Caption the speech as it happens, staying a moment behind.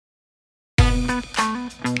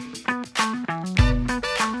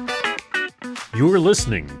You're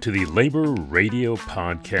listening to the Labor Radio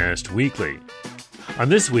Podcast Weekly. On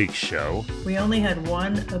this week's show, we only had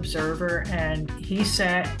one observer, and he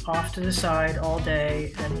sat off to the side all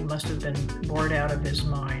day, and he must have been bored out of his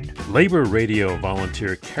mind. Labor Radio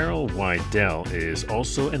volunteer Carol Weidel is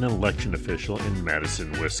also an election official in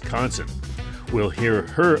Madison, Wisconsin. We'll hear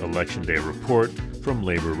her Election Day report from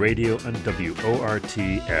Labor Radio on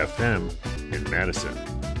WORT-FM in Madison.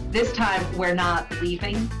 This time, we're not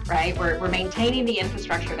leaving, right? We're maintaining the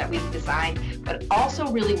infrastructure that we've designed, but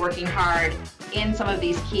also really working hard in some of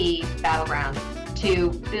these key battlegrounds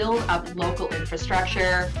to build up local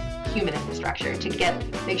infrastructure, human infrastructure, to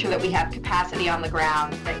make sure that we have capacity on the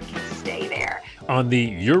ground that can stay there. On the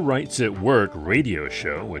Your Rights at Work radio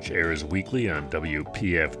show, which airs weekly on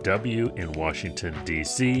WPFW in Washington,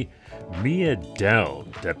 D.C., Mia Dell,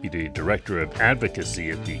 Deputy Director of Advocacy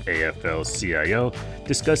at the AFL-CIO,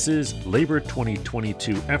 discusses Labor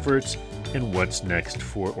 2022 efforts and what's next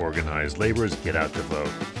for organized laborers get out to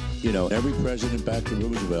vote. You know, every president back to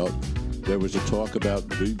Roosevelt, there was a talk about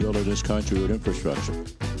rebuilding this country with infrastructure.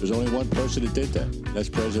 There's only one person that did that. That's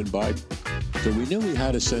President Biden. So we knew we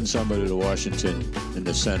had to send somebody to Washington in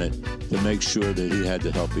the Senate to make sure that he had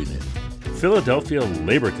the help he needed. Philadelphia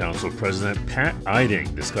Labor Council President Pat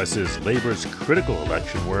Eiding discusses Labor's critical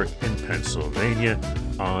election work in Pennsylvania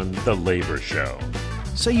on The Labor Show.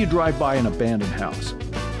 Say you drive by an abandoned house.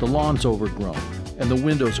 The lawn's overgrown, and the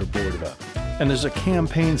windows are boarded up, and there's a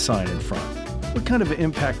campaign sign in front. What kind of an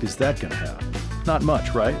impact is that going to have? Not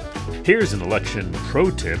much, right? Here's an election pro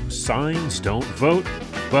tip: signs don't vote,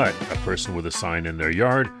 but a person with a sign in their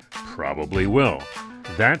yard probably will.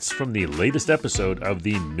 That's from the latest episode of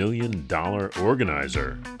The $1 Million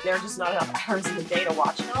Organizer. There are just not enough hours in the day to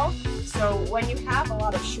watch it all. So when you have a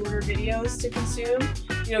lot of shorter videos to consume,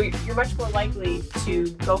 you're much more likely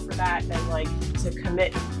to go for that than to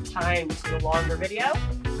commit time to a longer video.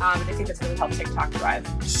 And I think that's going to help TikTok thrive.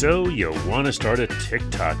 So you want to start a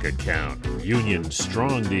TikTok account. Union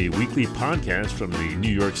Strong, the weekly podcast from the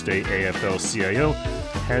New York State AFL-CIO,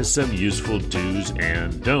 has some useful do's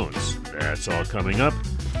and don'ts. That's all coming up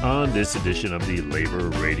on this edition of the Labor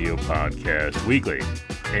Radio Podcast Weekly.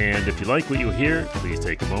 And if you like what you hear, please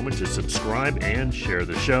take a moment to subscribe and share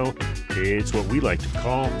the show. It's what we like to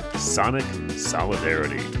call Sonic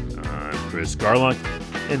Solidarity. I'm Chris Garlock,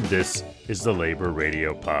 and this is the Labor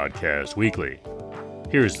Radio Podcast Weekly.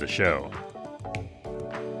 Here's the show.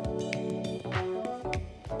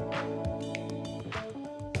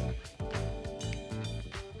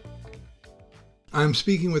 I'm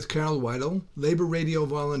speaking with Carol Weidel, Labor Radio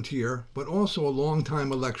volunteer, but also a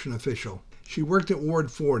longtime election official. She worked at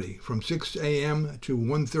Ward 40 from 6 a.m. to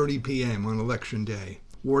 1:30 p.m. on Election Day.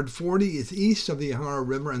 Ward 40 is east of the Ohio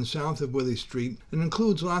River and south of Willie Street and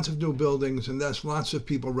includes lots of new buildings and thus lots of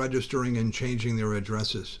people registering and changing their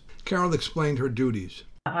addresses. Carol explained her duties.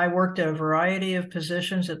 I worked a variety of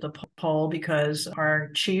positions at the poll because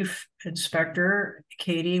our chief inspector,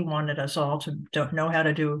 Katie, wanted us all to know how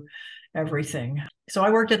to do everything. So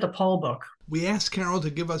I worked at the poll book. We asked Carol to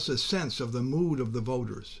give us a sense of the mood of the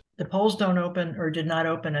voters. The polls don't open or did not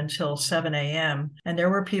open until 7 a.m. And there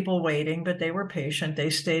were people waiting, but they were patient. They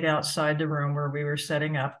stayed outside the room where we were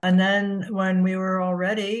setting up. And then when we were all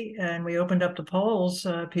ready and we opened up the polls,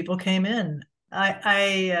 people came in.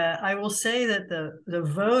 I will say that the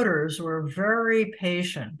voters were very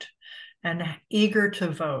patient and eager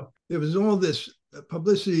to vote. There was all this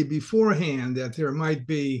publicity beforehand that there might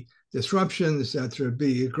be disruptions, that there would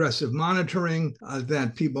be aggressive monitoring,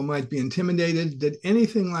 that people might be intimidated. Did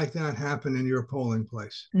anything like that happen in your polling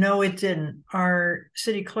place? No, it didn't. Our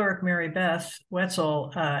city clerk, Mary Beth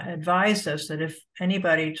Wetzel, advised us that if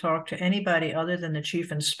anybody talked to anybody other than the chief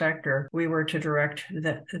inspector, we were to direct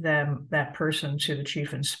that person to the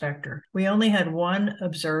chief inspector. We only had one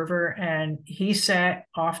observer, and he sat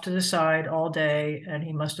off to the side all day, and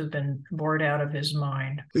he must have been bored out of his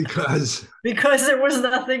mind. Because there was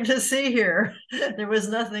nothing to see here. There was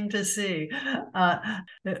nothing to see.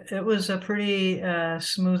 It was a pretty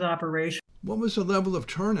smooth operation. What was the level of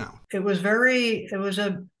turnout? It was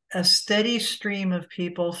a steady stream of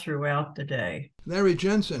people throughout the day. Larry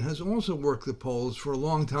Jensen has also worked the polls for a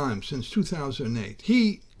long time, since 2008.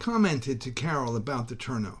 He commented to Carol about the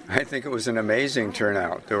turnout. I think it was an amazing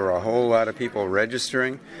turnout. There were a whole lot of people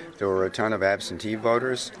registering. There were a ton of absentee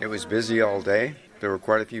voters. It was busy all day. There were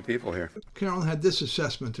quite a few people here. Carol had this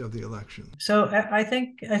assessment of the election. So I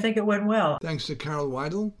think it went well. Thanks to Carol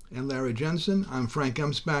Weidel and Larry Jensen, I'm Frank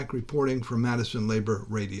Emsbach reporting for Madison Labor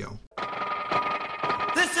Radio.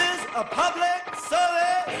 This is a public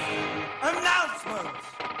service announcement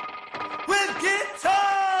with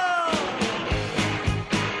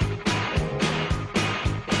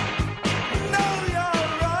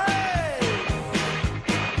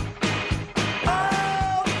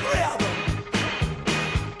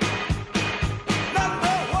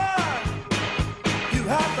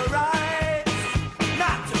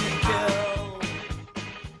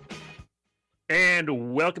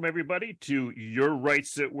welcome everybody to Your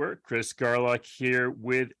Rights at Work. Chris Garlock here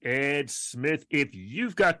with Ed Smith. If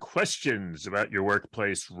you've got questions about your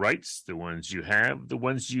workplace rights, the ones you have, the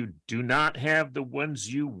ones you do not have, the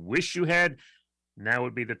ones you wish you had, now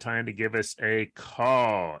would be the time to give us a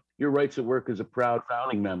call. Your Rights at Work is a proud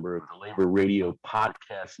founding member of the Labor Radio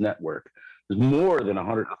Podcast Network. There's more than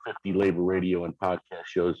 150 labor radio and podcast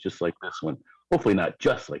shows just like this one. Hopefully not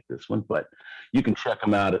just like this one, but you can check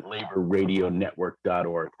them out at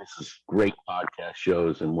laborradionetwork.org. This is great podcast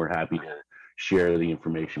shows, and we're happy to share the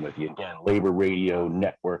information with you. Again,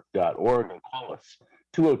 laborradionetwork.org, and call us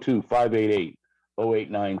 202-588-0893.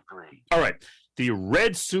 All right. The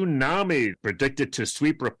red tsunami predicted to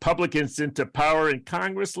sweep Republicans into power in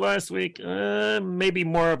Congress last week, maybe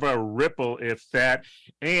more of a ripple, if that.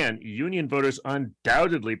 And union voters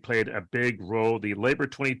undoubtedly played a big role. The Labor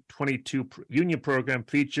 2022 union program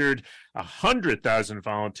featured 100,000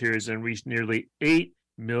 volunteers and reached nearly 8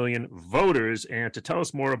 million voters. And to tell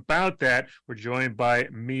us more about that, we're joined by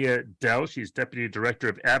Mia Dell. She's Deputy Director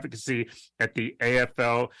of Advocacy at the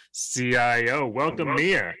AFL-CIO. Welcome,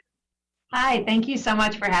 Mia. Hi, thank you so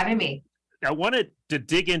much for having me. I wanted to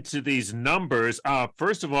dig into these numbers.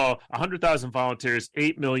 First of all, 100,000 volunteers,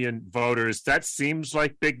 8 million voters. That seems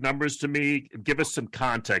like big numbers to me. Give us some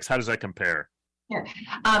context. How does that compare? Sure.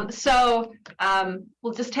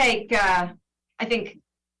 We'll just take, I think,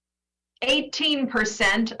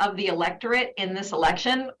 18% of the electorate in this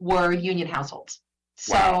election were union households.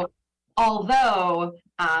 So Wow. although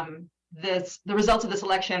the results of this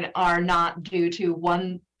election are not due to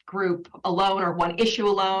one group alone or one issue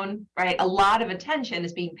alone, right? A lot of attention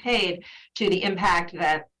is being paid to the impact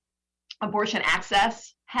that abortion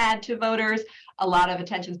access had to voters. A lot of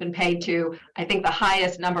attention has been paid to, I think, the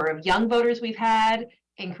highest number of young voters we've had,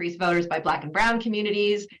 increased voters by Black and Brown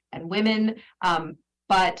communities and women.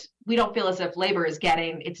 But we don't feel as if labor is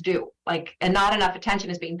getting its due, and not enough attention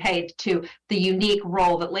is being paid to the unique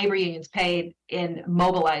role that labor unions played in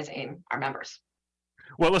mobilizing our members.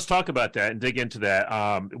 Well, let's talk about that and dig into that.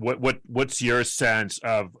 What's your sense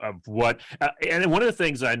of what? And one of the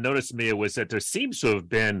things I noticed, Mia, was that voters seem to have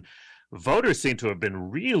been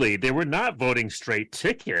they were not voting straight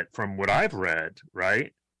ticket from what I've read,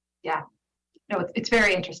 right? Yeah, no, it's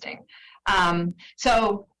very interesting.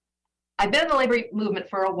 So I've been in the labor movement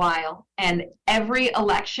for a while, and every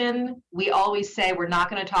election, we always say we're not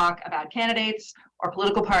going to talk about candidates or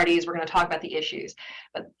political parties. We're going to talk about the issues.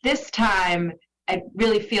 But this time, it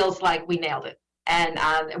really feels like we nailed it. And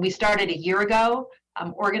we started a year ago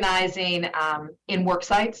organizing in work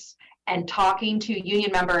sites and talking to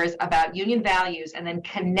union members about union values and then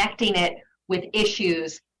connecting it with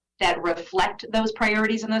issues that reflect those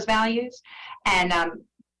priorities and those values, and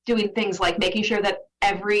doing things like making sure that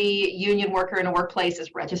every union worker in a workplace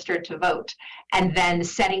is registered to vote, and then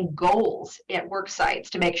setting goals at work sites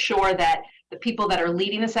to make sure that the people that are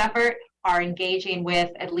leading this effort are engaging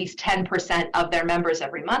with at least 10% of their members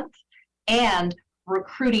every month, and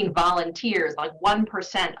recruiting volunteers, like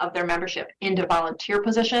 1% of their membership, into volunteer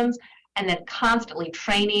positions, and then constantly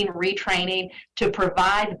training, retraining to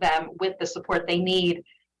provide them with the support they need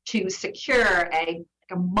to secure a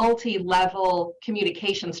multi-level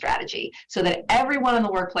communication strategy so that everyone in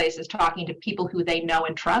the workplace is talking to people who they know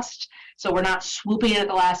and trust. So we're not swooping in at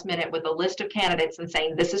the last minute with a list of candidates and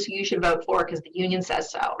saying, this is who you should vote for because the union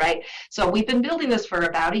says so, right? So we've been building this for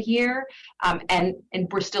about a year, and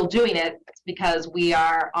we're still doing it because we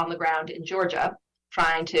are on the ground in Georgia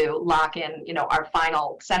trying to lock in, our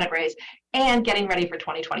final Senate race and getting ready for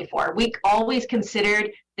 2024. We always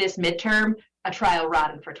considered this midterm a trial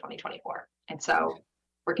run for 2024. And so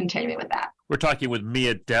we're continuing with that. We're talking with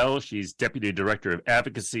Mia Dell. She's Deputy Director of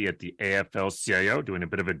Advocacy at the AFL-CIO, doing a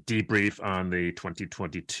bit of a debrief on the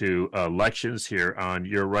 2022 elections here on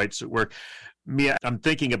Your Rights at Work. Mia, I'm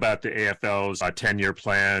thinking about the AFL's 10-year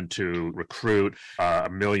plan to recruit a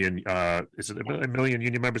million, is it a million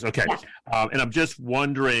union members? Okay. Yeah. And I'm just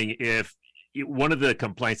wondering if one of the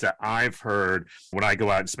complaints that I've heard when I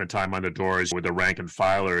go out and spend time on the doors with the rank and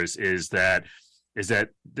filers is that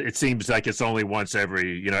it seems like it's only once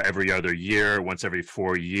every other year, once every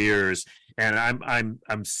 4 years. And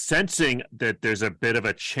I'm sensing that there's a bit of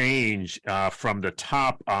a change from the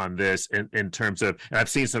top on this in terms of, and I've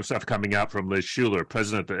seen some stuff coming out from Liz Shuler,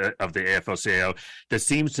 president of the AFL-CIO, that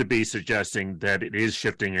seems to be suggesting that it is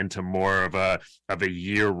shifting into more of a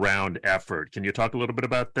year-round effort. Can you talk a little bit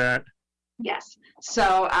about that? Yes.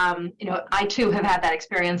 So, I too have had that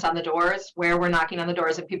experience on the doors where we're knocking on the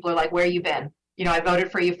doors and people are like, where you been? I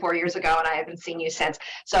voted for you 4 years ago and I haven't seen you since.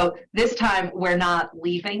 So this time we're not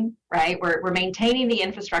leaving, right? We're maintaining the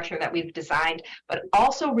infrastructure that we've designed, but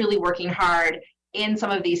also really working hard in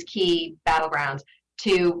some of these key battlegrounds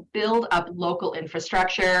to build up local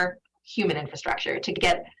infrastructure, human infrastructure,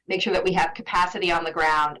 to make sure that we have capacity on the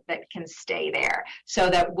ground that can stay there, so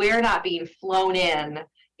that we're not being flown in.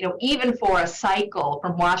 Even for a cycle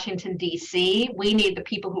from Washington, D.C., we need the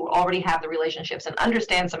people who already have the relationships and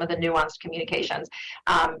understand some of the nuanced communications.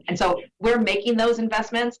 And so we're making those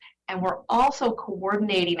investments, and we're also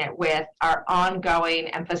coordinating it with our ongoing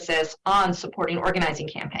emphasis on supporting organizing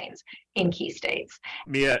campaigns in key states.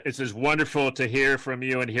 Mia, it's just wonderful to hear from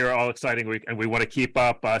you and hear all exciting. And we want to keep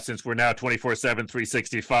up since we're now 24/7,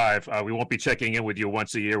 365. We won't be checking in with you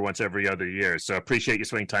once a year, once every other year. So appreciate you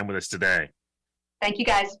spending time with us today. Thank you,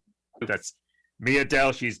 guys. That's Mia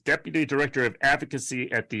Dell. She's Deputy Director of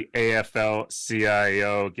Advocacy at the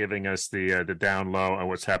AFL-CIO, giving us the down low on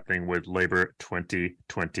what's happening with Labor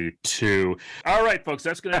 2022. All right, folks,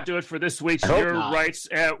 that's going to do it for this week's Your Rights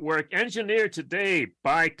at Work. Engineered today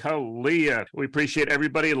by Kalia. We appreciate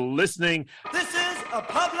everybody listening. This is a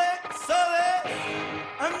public service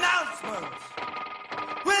announcement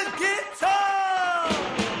with guitar.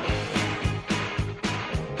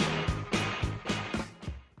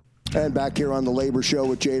 And back here on the Labor Show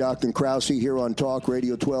with J. Doctor Krause here on Talk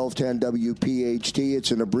Radio 1210 WPHT.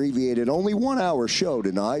 It's an abbreviated, only 1 hour show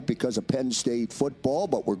tonight because of Penn State football,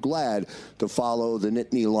 but we're glad to follow the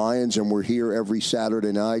Nittany Lions, and we're here every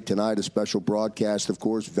Saturday night. Tonight, a special broadcast, of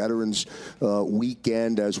course, Veterans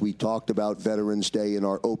Weekend, as we talked about Veterans Day in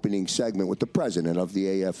our opening segment with the president of the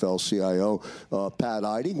AFL-CIO, Pat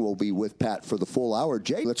Eiding. We'll be with Pat for the full hour.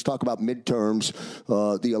 Jay, let's talk about midterms,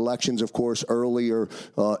 the elections, of course, earlier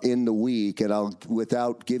in the week, and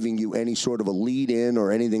without giving you any sort of a lead-in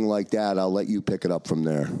or anything like that, I'll let you pick it up from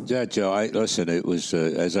there. Yeah, Joe, listen, it was,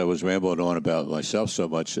 as I was rambling on about myself so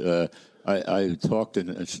much, I talked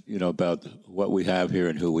about what we have here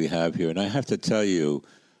and who we have here, and I have to tell you,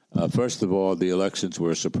 first of all, the elections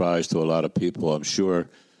were a surprise to a lot of people, I'm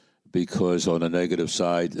sure, because on the negative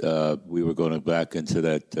side, we were going back into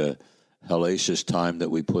that hellacious time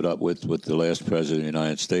that we put up with the last president of the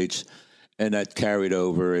United States. And that carried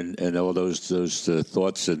over, and all those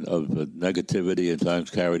thoughts of negativity and times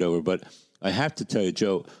carried over. But I have to tell you,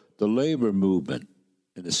 Joe, the labor movement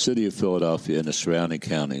in the city of Philadelphia and the surrounding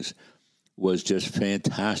counties was just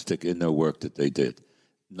fantastic in their work that they did,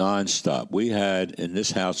 nonstop. We had, in this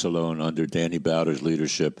house alone, under Danny Bowder's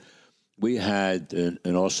leadership, we had,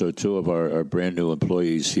 and also two of our brand new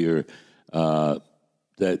employees here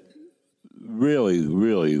that really,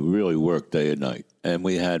 really, really worked day and night. And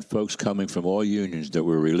we had folks coming from all unions that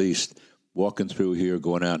were released, walking through here,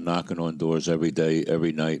 going out, knocking on doors every day,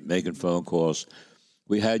 every night, making phone calls.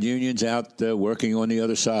 We had unions out working on the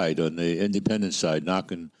other side, on the independent side,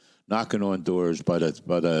 knocking on doors by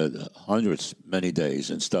the hundreds, many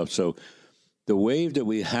days and stuff. So the wave that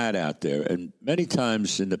we had out there, and many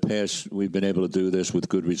times in the past we've been able to do this with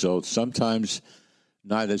good results, sometimes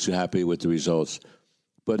not as happy with the results.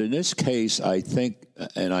 But in this case, I think,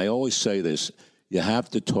 and I always say this, you have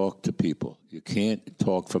to talk to people. You can't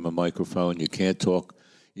talk from a microphone. You can't talk,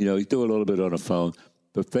 you do a little bit on a phone,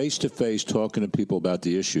 but face-to-face talking to people about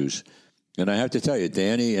the issues. And I have to tell you,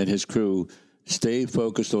 Danny and his crew stayed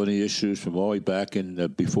focused on the issues from all the way back in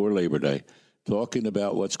before Labor Day, talking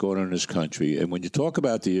about what's going on in this country. And when you talk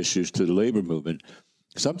about the issues to the labor movement,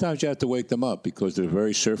 sometimes you have to wake them up because they're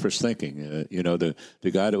very surface thinking.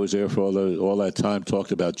 The guy that was there for all that time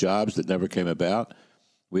talked about jobs that never came about.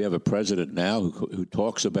 We have a president now who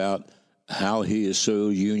talks about how he is so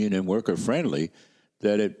union and worker friendly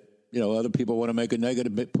that other people want to make a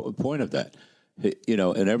negative point of that.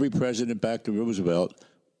 And every president back to Roosevelt,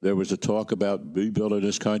 there was a talk about rebuilding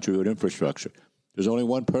this country with infrastructure. There's only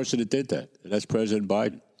one person that did that, and that's President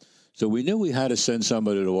Biden. So we knew we had to send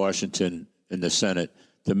somebody to Washington in the Senate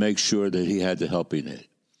to make sure that he had the help he needed.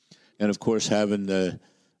 And of course, having the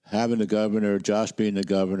governor, Josh being the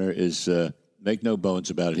governor, is make no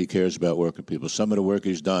bones about it. He cares about working people. Some of the work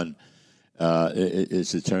he's done,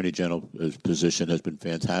 his attorney general position has been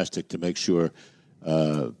fantastic to make sure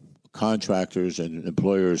contractors and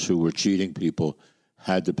employers who were cheating people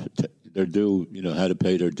had to their due, had to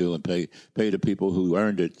pay their due and pay the people who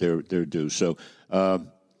earned it their due. So.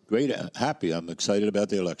 Great, happy. I'm excited about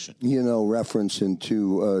the election. Reference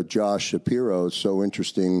into Josh Shapiro is so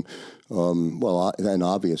interesting. And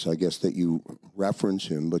obvious, I guess, that you reference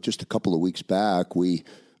him. But just a couple of weeks back, we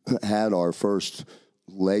had our first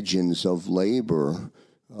Legends of Labor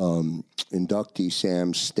inductee,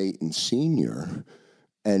 Sam Staton Sr.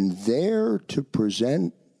 And there to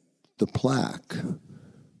present the plaque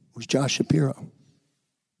was Josh Shapiro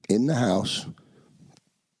in the House.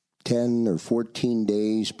 10 or 14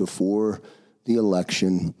 days before the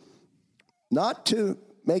election, not to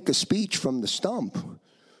make a speech from the stump,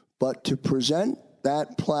 but to present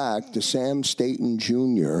that plaque to Sam Staton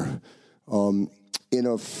Jr. In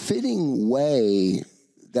a fitting way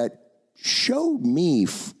that showed me,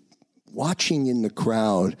 watching in the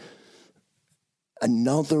crowd,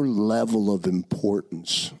 another level of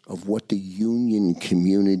importance of what the union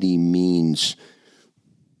community means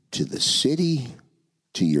to the city,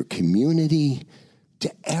 to your community,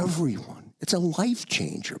 to everyone. It's a life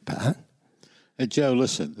changer, Pat. And Joe,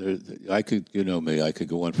 listen, I could, you know me, I could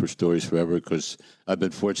go on for stories forever because I've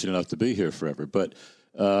been fortunate enough to be here forever. But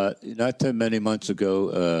not too many months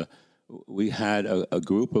ago, we had a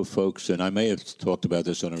group of folks, and I may have talked about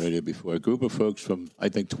this on the radio before, a group of folks from, I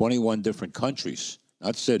think, 21 different countries,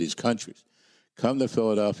 not cities, countries, come to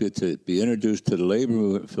Philadelphia to be introduced to the labor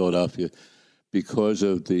movement in Philadelphia because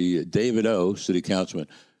of the David O., city councilman,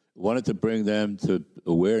 wanted to bring them to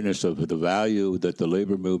awareness of the value that the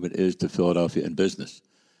labor movement is to Philadelphia and business.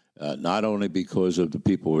 Not only because of the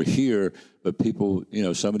people who are here, but people, you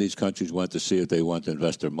know, some of these countries want to see if they want to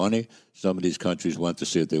invest their money. Some of these countries want to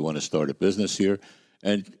see if they want to start a business here.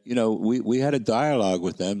 And, you know, we had a dialogue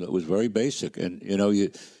with them that was very basic. And, you know,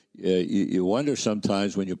 you wonder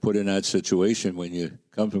sometimes when you're put in that situation, when you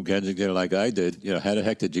come from Kensington like I did, you know, how the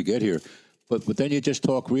heck did you get here? But then you just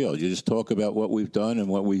talk real. You just talk about what we've done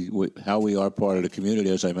and how we are part of the community,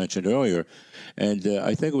 as I mentioned earlier. And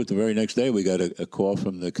I think it was the very next day we got a call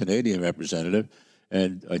from the Canadian representative,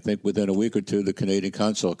 and I think within a week or two the Canadian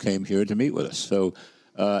consul came here to meet with us. So,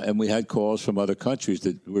 and we had calls from other countries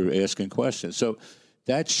that were asking questions. So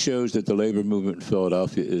that shows that the labor movement in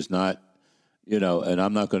Philadelphia is not, you know, and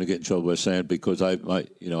I'm not going to get in trouble by saying it because I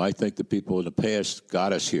think the people in the past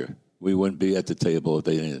got us here. We wouldn't be at the table if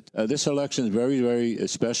they didn't. This election is very, very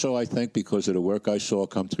special, I think, because of the work I saw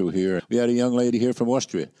come through here. We had a young lady here from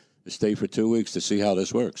Austria to stay for 2 weeks to see how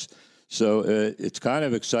this works. So it's kind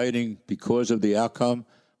of exciting because of the outcome,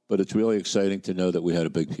 but it's really exciting to know that we had a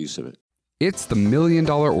big piece of it. It's the $1 Million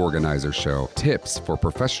Organizer Show. Tips for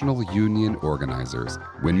professional union organizers.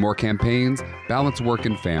 Win more campaigns, balance work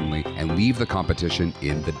and family, and leave the competition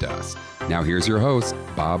in the dust. Now here's your host,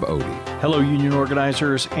 Bob Odie. Hello, union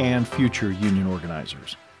organizers and future union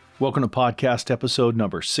organizers. Welcome to podcast episode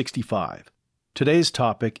number 65. Today's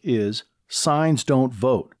topic is Signs Don't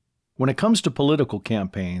Vote. When it comes to political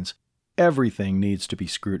campaigns, everything needs to be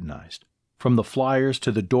scrutinized. From the flyers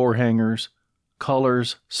to the door hangers,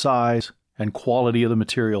 colors, size, and quality of the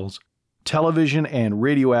materials, television and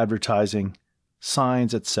radio advertising,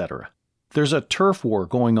 signs, etc. There's a turf war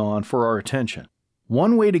going on for our attention.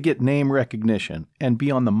 One way to get name recognition and be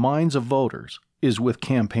on the minds of voters is with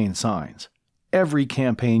campaign signs. Every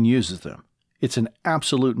campaign uses them. It's an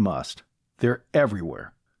absolute must. They're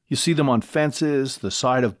everywhere. You see them on fences, the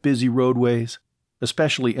side of busy roadways,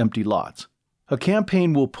 especially empty lots. A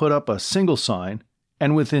campaign will put up a single sign,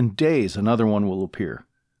 and within days another one will appear.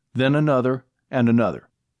 Then another, and another.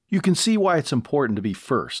 You can see why it's important to be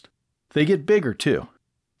first. They get bigger, too.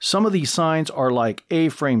 Some of these signs are like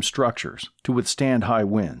A-frame structures to withstand high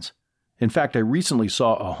winds. In fact, I recently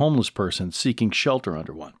saw a homeless person seeking shelter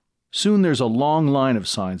under one. Soon there's a long line of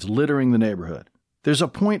signs littering the neighborhood. There's a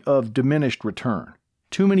point of diminished return.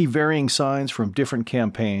 Too many varying signs from different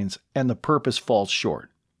campaigns, and the purpose falls short.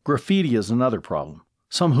 Graffiti is another problem.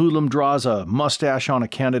 Some hoodlum draws a mustache on a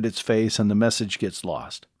candidate's face and the message gets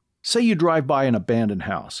lost. Say you drive by an abandoned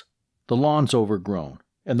house. The lawn's overgrown,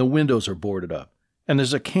 and the windows are boarded up, and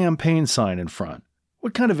there's a campaign sign in front.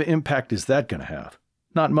 What kind of impact is that going to have?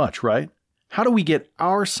 Not much, right? How do we get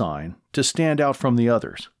our sign to stand out from the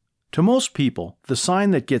others? To most people, the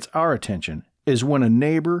sign that gets our attention is when a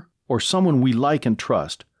neighbor or someone we like and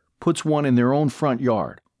trust puts one in their own front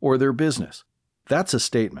yard or their business. That's a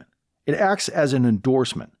statement. It acts as an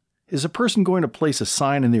endorsement. Is a person going to place a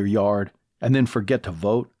sign in their yard and then forget to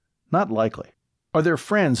vote? Not likely. Are their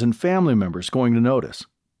friends and family members going to notice?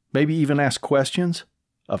 Maybe even ask questions?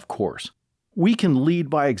 Of course. We can lead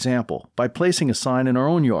by example by placing a sign in our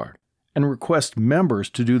own yard and request members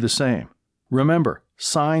to do the same. Remember,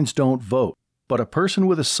 signs don't vote, but a person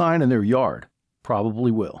with a sign in their yard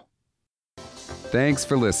probably will. Thanks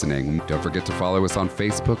for listening. Don't forget to follow us on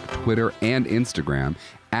Facebook, Twitter, and Instagram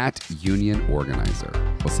at Union Organizer.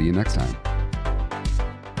 We'll see you next time.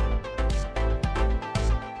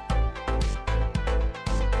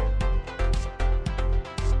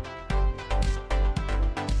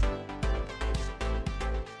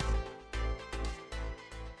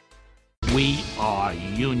 We are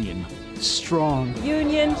Union Strong.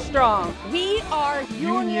 Union Strong. We are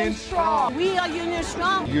Union Strong. We are Union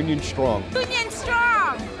Strong. Union Strong. Union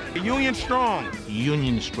Strong. Union Strong.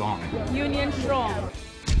 Union Strong. Union Strong.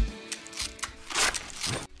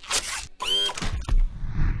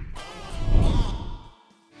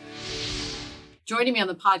 Joining me on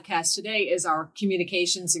the podcast today is our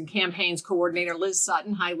communications and campaigns coordinator, Liz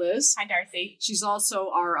Sutton. Hi, Liz. Hi, Darcy. She's also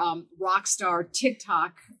our rock star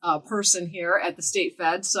TikTok person here at the State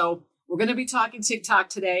Fed. So we're going to be talking TikTok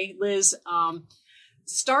today. Liz,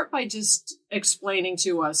 start by just explaining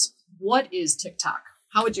to us, what is TikTok?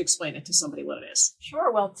 How would you explain it to somebody what it is?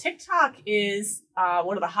 Sure. Well, TikTok is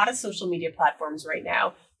one of the hottest social media platforms right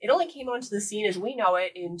now. It only came onto the scene as we know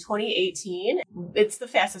it in 2018. It's the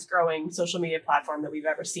fastest growing social media platform that we've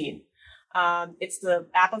ever seen. It's the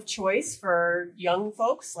app of choice for young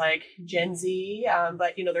folks like Gen Z,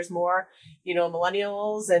 but there's more,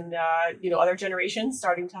 millennials and other generations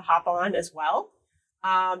starting to hop on as well.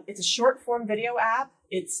 It's a short form video app.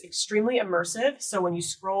 It's extremely immersive. So when you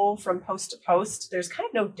scroll from post to post, there's kind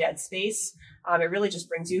of no dead space. It really just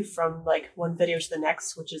brings you from like one video to the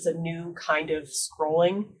next, which is a new kind of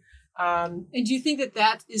scrolling. And do you think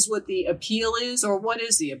that is what the appeal is, or what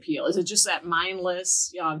is the appeal? Is it just that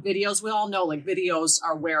mindless videos? We all know like videos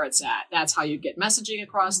are where it's at. That's how you get messaging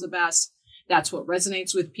across the best. That's what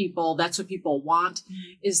resonates with people. That's what people want.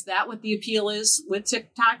 Is that what the appeal is with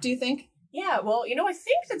TikTok, do you think? Yeah, well, I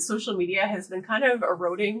think that social media has been kind of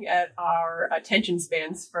eroding at our attention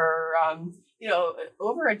spans for,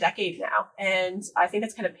 over a decade now. And I think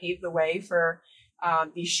that's kind of paved the way for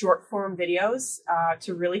these short form videos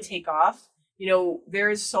to really take off. There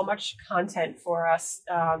is so much content for us,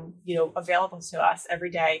 available to us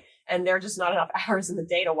every day, and there are just not enough hours in the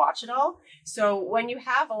day to watch it all. So when you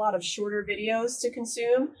have a lot of shorter videos to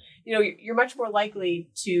consume, you're much more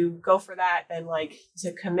likely to go for that than like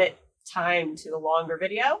to commit time to the longer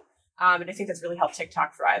video. And I think that's really helped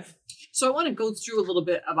TikTok thrive. So I want to go through a little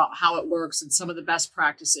bit about how it works and some of the best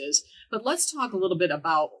practices, but let's talk a little bit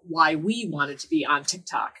about why we wanted to be on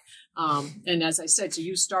TikTok. And as I said, so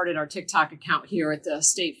you started our TikTok account here at the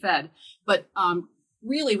State Fed, but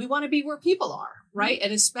really we want to be where people are, right?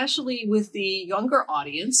 And especially with the younger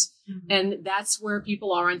audience. And that's where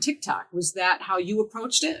people are on TikTok. Was that how you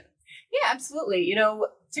approached it? Yeah, absolutely.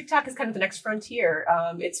 TikTok is kind of the next frontier.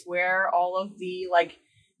 It's where all of the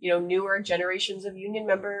newer generations of union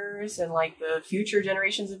members and like the future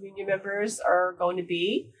generations of union members are going to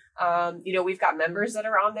be. We've got members that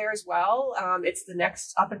are on there as well. It's the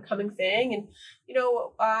next up and coming thing. And,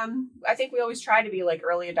 I think we always try to be like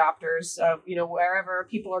early adopters of, wherever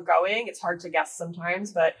people are going. It's hard to guess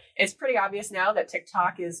sometimes, but it's pretty obvious now that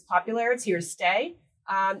TikTok is popular. It's here to stay.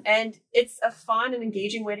 And it's a fun and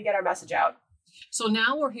engaging way to get our message out. So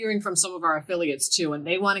now we're hearing from some of our affiliates too, and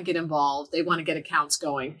they want to get involved. They want to get accounts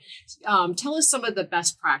going. Tell us some of the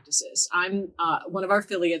best practices. I'm one of our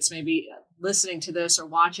affiliates maybe listening to this or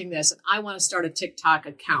watching this, and I want to start a TikTok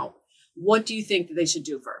account. What do you think that they should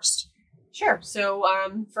do first? Sure. So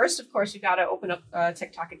first, of course, you've got to open up a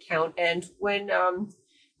TikTok account. And when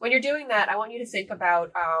you're doing that, I want you to think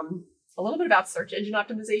about a little bit about search engine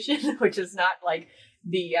optimization, which is not like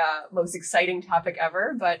the most exciting topic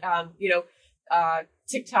ever, but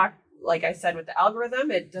TikTok, like I said, with the algorithm,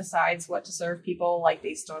 it decides what to serve people like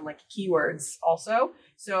based on like keywords also.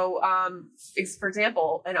 So, for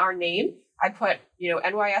example, in our name, I put,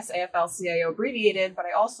 NYS AFL CIO abbreviated, but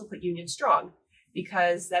I also put Union Strong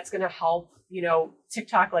because that's going to help,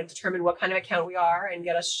 TikTok like determine what kind of account we are and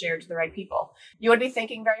get us shared to the right people. You want to be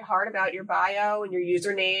thinking very hard about your bio and your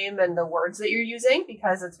username and the words that you're using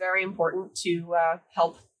because it's very important to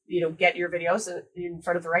help get your videos in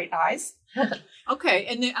front of the right eyes. Okay.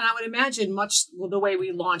 And I would imagine much the way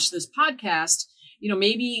we launched this podcast,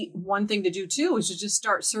 maybe one thing to do too is to just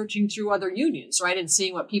start searching through other unions, right? And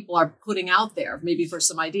seeing what people are putting out there, maybe for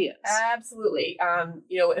some ideas. Absolutely.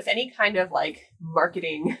 If any kind of like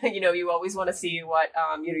marketing, you always want to see what,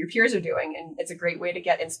 your peers are doing, and it's a great way to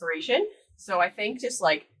get inspiration. So I think just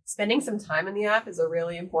like spending some time in the app is a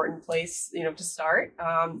really important place, to start.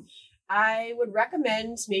 I would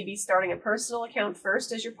recommend maybe starting a personal account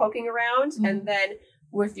first as you're poking around. Mm-hmm. And then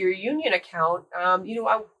with your union account, you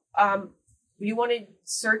want to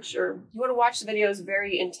search or you want to watch the videos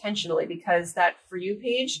very intentionally because that For You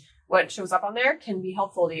page, what shows up on there can be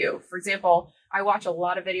helpful to you. For example, I watch a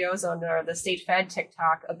lot of videos on the State Fed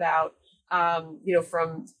TikTok about,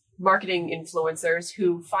 from marketing influencers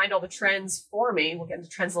who find all the trends for me. We'll get into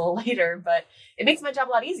trends a little later, but it makes my job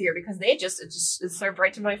a lot easier because it's served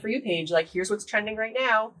right to my For You page. Like, here's what's trending right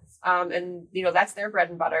now. And that's their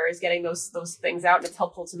bread and butter, is getting those things out, and it's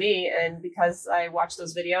helpful to me. And because I watch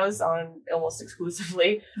those videos on almost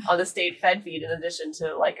exclusively on the State Fed feed, in addition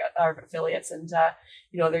to like our affiliates and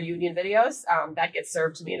their union videos, that gets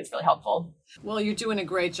served to me, and it's really helpful. Well, you're doing a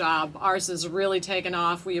great job. Ours has really taken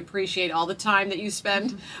off. We appreciate all the time that you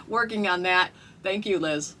spend working on that. Thank you,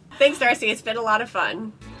 Liz. Thanks, Darcy. It's been a lot of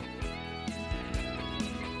fun.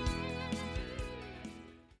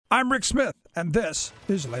 I'm Rick Smith, and this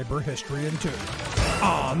is Labor History in 2.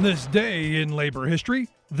 On this day in labor history,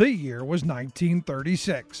 the year was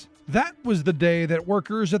 1936. That was the day that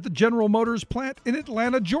workers at the General Motors plant in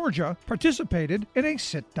Atlanta, Georgia, participated in a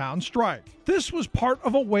sit-down strike. This was part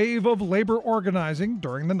of a wave of labor organizing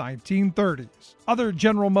during the 1930s. Other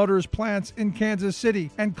General Motors plants in Kansas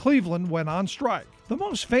City and Cleveland went on strike. The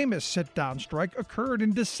most famous sit-down strike occurred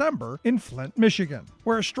in December in Flint, Michigan,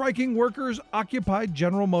 where striking workers occupied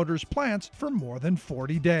General Motors plants for more than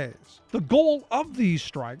 40 days. The goal of these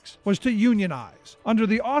strikes was to unionize under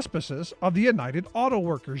the auspices of the United Auto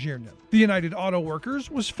Workers Union. The United Auto Workers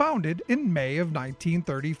was founded in May of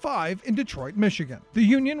 1935 in Detroit, Michigan. The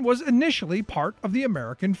union was initially part of the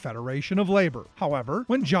American Federation of Labor. However,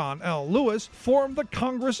 when John L. Lewis formed the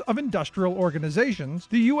Congress of Industrial Organizations,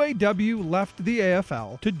 the UAW left the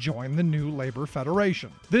AFL to join the new Labor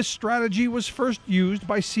Federation. This strategy was first used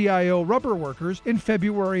by CIO rubber workers in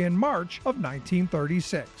February and March of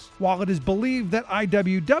 1936. While it is believed that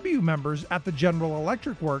IWW members at the General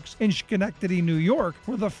Electric Works in Schenectady, New York,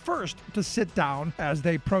 were the first to sit down as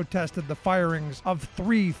they protested the firings of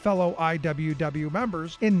 3 fellow IWW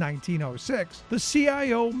members in 1906, the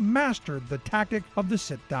CIO mastered the tactic of the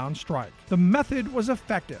sit-down strike. The method was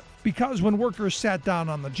effective, because when workers sat down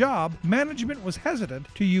on the job, management was hesitant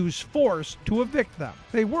to use force to evict them.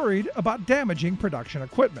 They worried about damaging production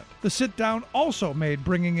equipment. The sit-down also made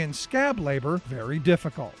bringing in scab labor very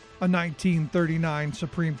difficult. A 1939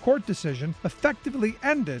 Supreme Court decision effectively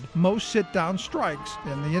ended most sit-down strikes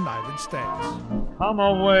in the United States. Come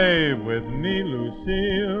away with me,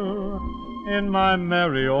 Lucille, in my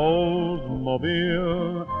merry old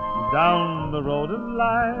mobile. Down the road of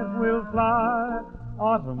life we'll fly,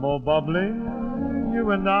 automobile bubbling,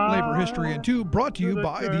 you and I. Labor History in 2 brought to you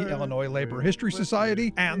by the Illinois Labor History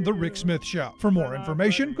Society and The Rick Smith Show. For more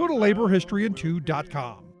information, go to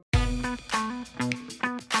laborhistoryin2.com.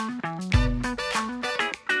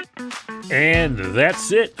 And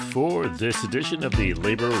that's it for this edition of the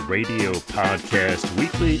Labor Radio Podcast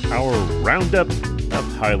Weekly, our roundup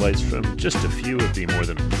of highlights from just a few of the more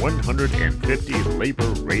than 150 labor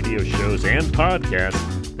radio shows and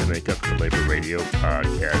podcasts that make up the Labor Radio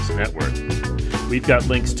Podcast Network. We've got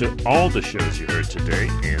links to all the shows you heard today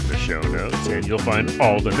in the show notes, and you'll find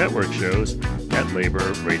all the network shows at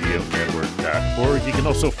laborradionetwork.org. You can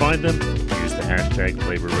also find them. Use the hashtag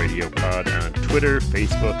LaborRadioPod on Twitter,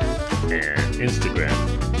 Facebook, and Instagram.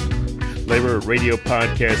 Labor Radio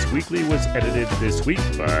Podcast Weekly was edited this week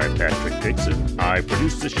by Patrick Dixon. I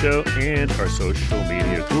produced the show, and our social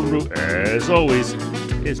media guru, as always,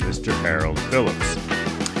 is Mr. Harold Phillips.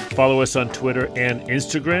 Follow us on Twitter and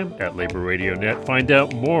Instagram at Labor Radio Net. Find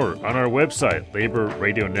out more on our website,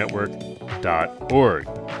 laborradionetwork.org.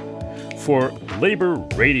 For Labor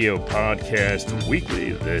Radio Podcast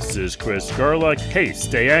Weekly, this is Chris Garlock. Hey,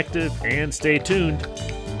 stay active and stay tuned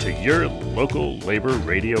to your local Labor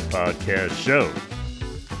Radio Podcast show.